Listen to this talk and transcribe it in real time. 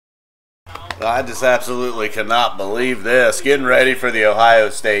I just absolutely cannot believe this. Getting ready for the Ohio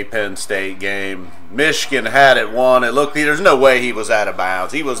State-Penn State game. Michigan had it won. It looked, there's no way he was out of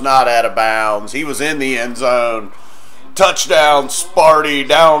bounds. He was not out of bounds. He was in the end zone. Touchdown, Sparty.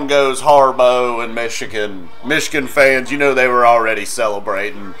 Down goes Harbaugh in Michigan. Michigan fans, you know they were already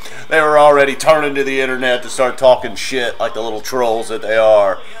celebrating. They were already turning to the internet to start talking shit like the little trolls that they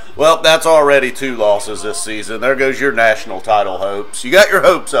are. Well, that's already 2 losses this season. There goes your national title hopes. You got your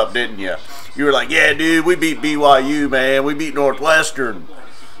hopes up, didn't you? You were like, yeah, dude, we beat BYU, man. We beat Northwestern.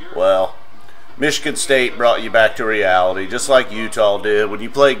 Well, Michigan State brought you back to reality, just like Utah did. When you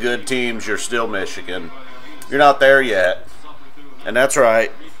play good teams, you're still Michigan. You're not there yet. And that's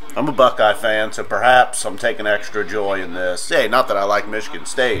right. I'm a Buckeye fan, so perhaps I'm taking extra joy in this. Hey, not that I like Michigan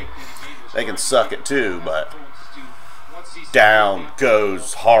State. They can suck it too, but down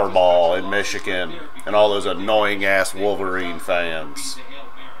goes Harbaugh in Michigan and all those annoying-ass Wolverine fans.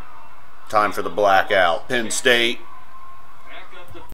 Time for the blackout. Penn State